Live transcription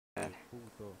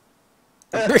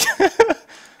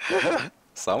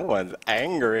Someone's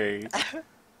angry.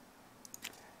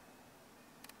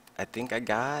 I think I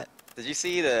got. Did you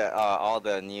see the all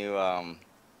the new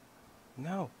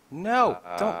No,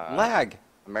 don't lag.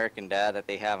 American Dad that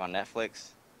they have on Netflix?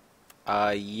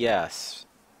 Yes.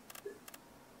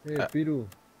 Piru,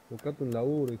 buscate un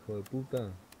laburo, hijo de puta. $10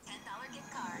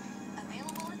 gift card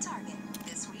available at Target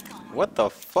this week only. What the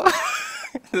fuck?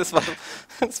 this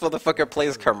motherfucker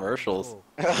plays commercials.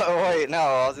 Oh wait, no,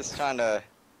 I was just trying to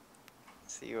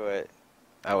see what.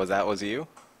 Oh, that was you?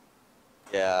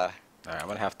 Yeah. Alright, I'm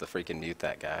gonna have to freaking mute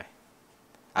that guy.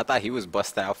 I thought he was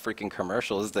busting out freaking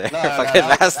commercials there. No, Fucking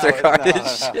MasterCard no. and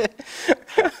shit.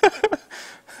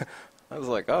 I was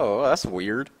like, oh, that's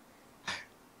weird.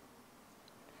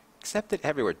 Accepted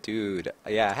everywhere. Dude,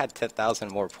 yeah, I had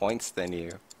 10,000 more points than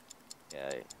you.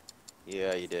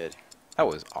 Yeah, you did. That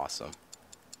was awesome.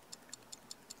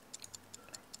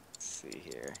 Let's see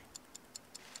here.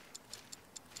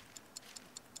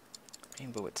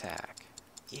 Rainbow attack.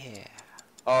 Yeah.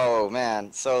 Oh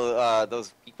man, so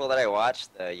those people that I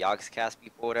watched, the Yogscast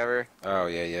people, whatever. Oh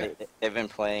yeah. They've been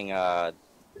playing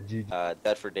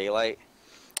Dead for Daylight.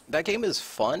 That game is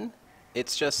fun.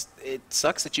 It's just, it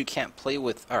sucks that you can't play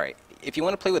with. All right, if you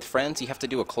want to play with friends, you have to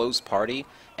do a closed party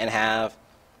and have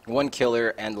one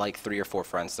killer and like 3 or 4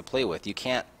 friends to play with. You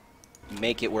can't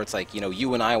make it where it's like, you know,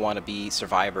 you and I want to be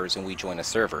survivors and we join a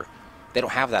server. They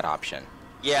don't have that option.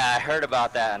 Yeah, I heard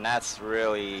about that, and that's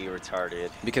really retarded.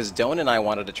 Because Doan and I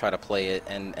wanted to try to play it,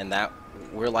 and that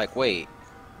we're like, wait,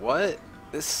 what?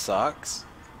 This sucks.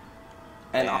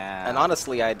 And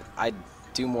honestly, I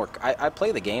do more. I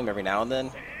play the game every now and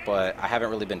then, but I haven't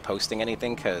really been posting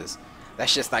anything because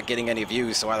that's just not getting any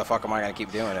views. So why the fuck am I gonna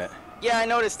keep doing it? Yeah, I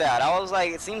noticed that. I was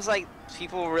like, it seems like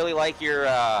people really like your.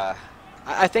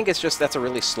 I think it's just that's a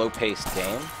really slow-paced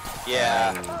game.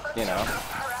 Yeah. And, you know.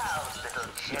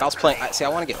 If I was playing, see, I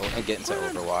want to get into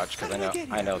Overwatch because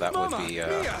I know that would be.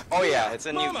 Oh yeah, it's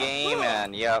a new game,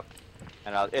 and yep,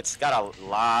 and it's got a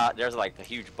lot. There's like a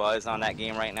huge buzz on that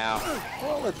game right now.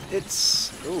 Well,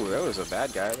 it's. Ooh, there was a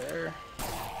bad guy there.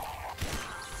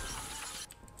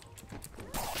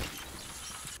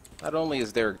 Not only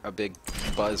is there a big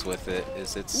buzz with it,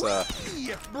 it's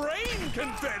brain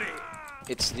confetti.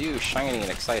 It's new, shiny,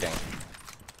 and exciting.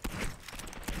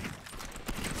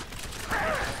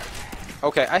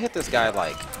 Okay, I hit this guy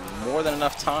like more than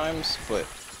enough times, but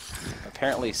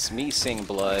apparently me seeing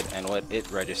blood and what it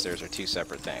registers are 2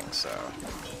 separate things,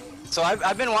 So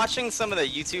I've been watching some of the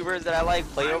YouTubers that I like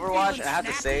play Overwatch, and I have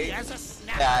to say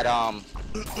that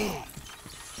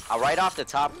right off the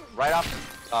top, right out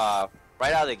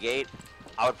of the gate,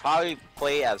 I would probably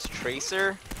play as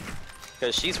Tracer,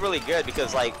 because she's really good.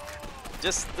 Because like,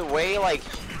 just the way like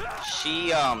she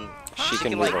can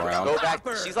move like around. go back.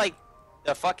 She's like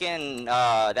the fucking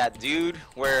that dude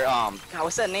where God,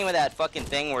 what's that name of that fucking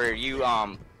thing where you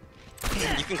can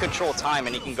control time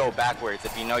and you can go backwards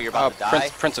if you know you're about to die.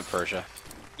 Prince of Persia.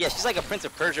 Yeah, she's like a Prince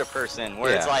of Persia person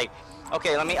where it's like,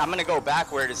 okay, I'm gonna go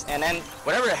backwards, and then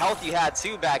whatever health you had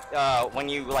too back when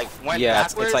you like went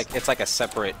backwards. Yeah, it's like a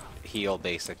separate heal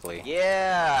basically.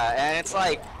 Yeah, and it's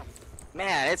like,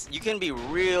 man, you can be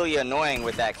really annoying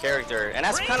with that character, and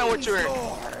that's kind of what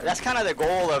that's kind of the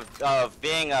goal of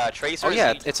being a Tracer. Oh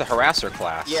yeah, it's a harasser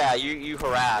class. Yeah, you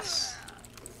harass.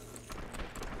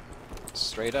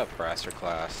 Straight up harasser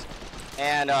class.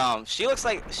 And she looks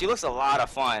a lot of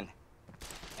fun.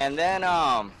 And then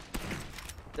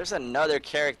there's another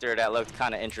character that looked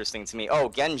kind of interesting to me. Oh,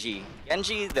 Genji.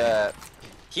 Genji,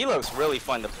 he looks really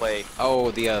fun to play.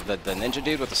 Oh, the ninja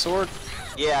dude with the sword?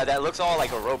 Yeah, that looks all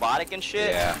like a robotic and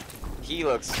shit. Yeah. He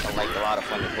looks like a lot of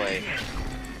fun to play.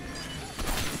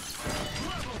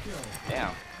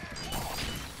 Damn.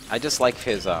 I just like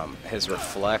his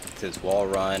reflect, his wall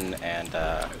run, and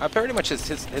pretty much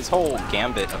his whole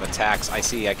gambit of attacks. I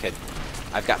see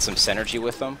I've got some synergy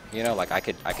with them. You know, like I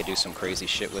could do some crazy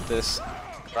shit with this.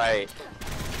 Right.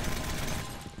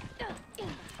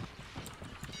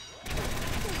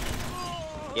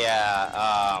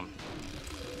 Yeah.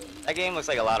 That game looks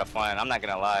like a lot of fun. I'm not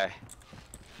gonna lie.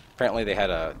 Apparently they had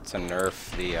to nerf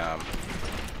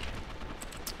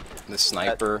the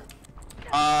sniper.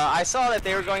 I saw that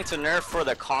they were going to nerf for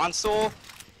the console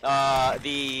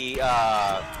the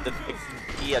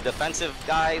defensive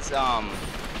guys.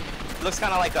 He looks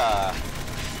kind of like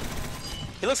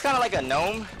a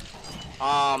gnome.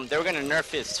 They were gonna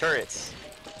nerf his turrets.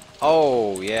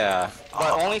 Oh yeah.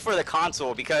 But only for the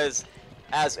console, because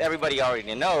as everybody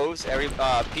already knows,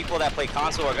 people that play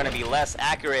console are gonna be less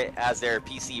accurate as their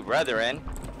PC brethren.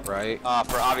 Right.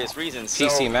 For obvious reasons.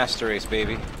 PC Master Race,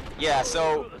 baby. Yeah,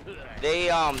 so they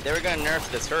were gonna nerf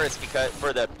the turrets because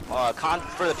for the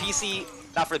PC,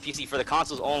 not for the PC, for the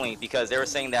consoles only, because they were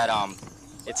saying that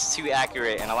it's too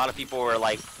accurate, and a lot of people were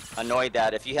like annoyed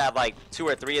that if you have like 2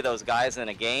 or 3 of those guys in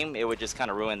a game, it would just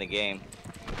kind of ruin the game.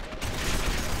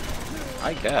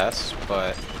 I guess,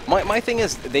 but my thing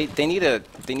is they need a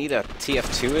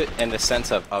TF2 it in the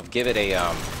sense of give it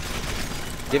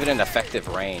an effective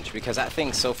range, because that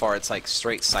thing so far it's like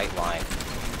straight sight line.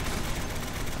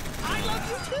 I love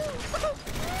you too.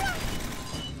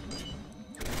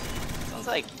 Sounds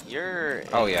like you're.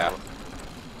 Oh yeah.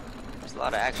 There's a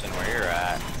lot of action where you're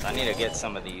at. So I need to get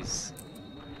some of these.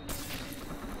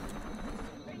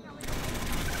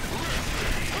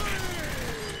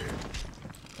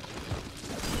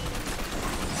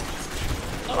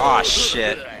 Oh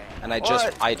shit! And I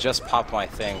just popped my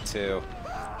thing too.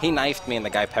 He knifed me and the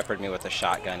guy peppered me with a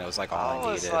shotgun. It was like all I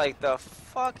I was needed. like, the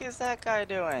fuck is that guy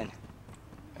doing?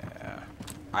 Yeah.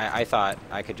 I thought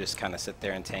I could just kind of sit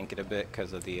there and tank it a bit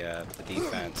because of the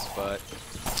defense, but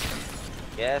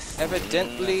Yes.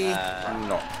 evidently I'm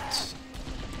not.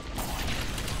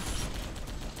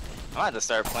 gonna have to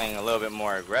start playing a little bit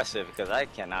more aggressive because I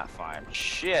cannot find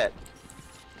shit.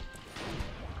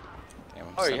 Damn,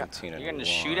 I'm Oh, you're 17 and gonna 1.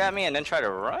 shoot at me and then try to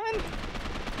run?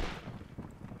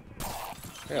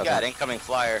 Yeah, You got that- incoming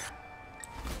flyer.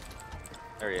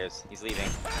 There he is. He's leaving.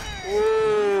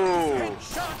 Ooh!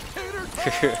 Shot tater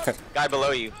tot. Guy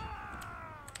below you.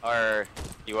 Or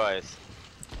he was.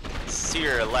 He's to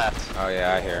your left. Oh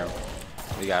yeah, I hear him.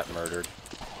 He got murdered.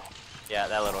 Yeah,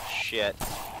 that little shit.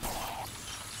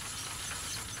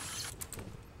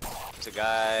 There's a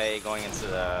guy going into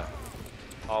the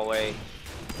hallway.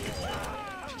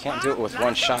 If you can't do it with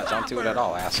one shot, don't do it at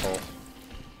all, asshole.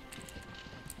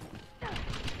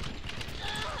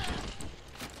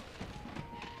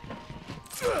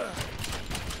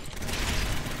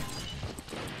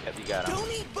 Yep, you got him.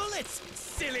 Don't eat bullets,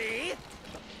 silly.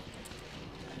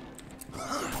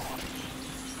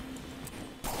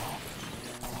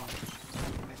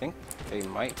 I think they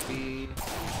might be.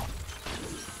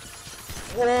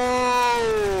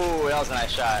 Whoa! That was a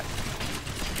nice shot.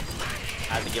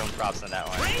 I have to give him props on that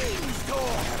one.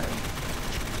 Brainstorm.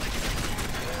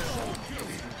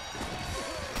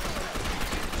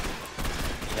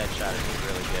 That shot is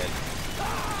really good.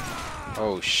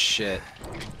 Oh shit.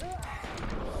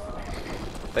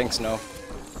 Thanks, no.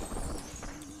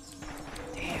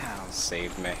 Damn.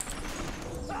 Saved me.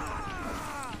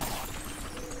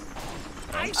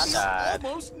 I I feel died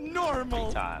almost 3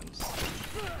 normal. times.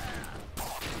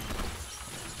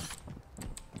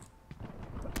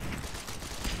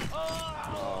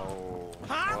 Oh,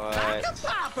 Pop back a what?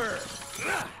 popper.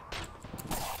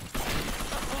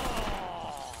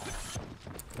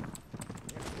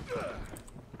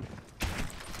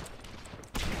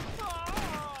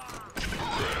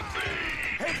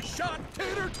 Headshot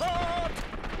tater tot.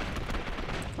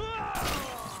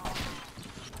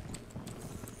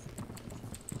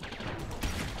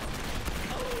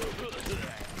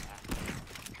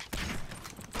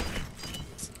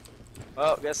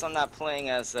 Well, guess I'm not playing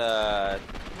as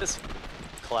this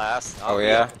class. Oh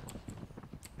yeah?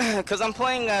 Because I'm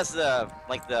playing as the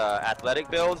athletic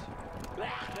build.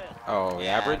 Oh, the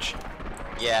Yeah. average?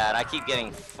 Yeah, and I keep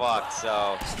getting fucked,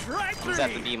 so Strike just have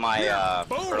to three. be my Yeah,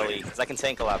 bonus. early, because I can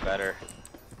tank a lot better.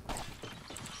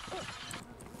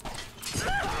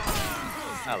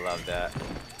 I love that.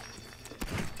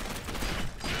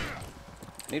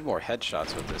 Need more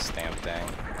headshots with this damn thing.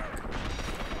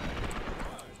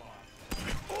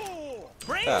 Oh,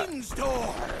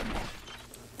 brainstorm.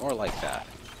 More like that.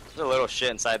 There's a little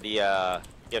shit inside the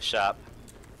gift shop.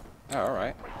 Oh,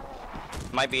 alright.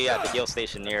 Might be at the guild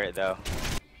station near it though.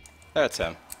 That's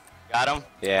him. Got him?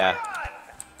 Yeah.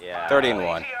 Yeah. 30 and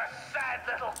 1.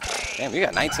 Damn, you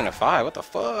got 19 and 5. What the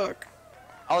fuck?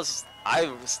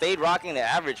 I stayed rocking the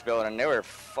average build and they were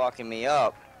fucking me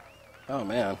up. Oh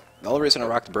man. The only reason I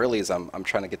rocked Burley is I'm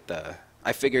trying to get the.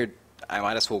 I figured I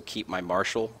might as well keep my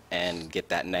Marshal and get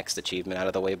that next achievement out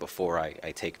of the way before I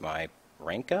take my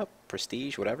rank up,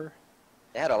 prestige, whatever.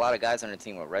 They had a lot of guys on their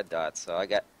team with red dots, so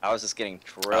I was just getting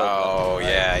drilled. Oh left and right.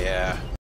 yeah, yeah.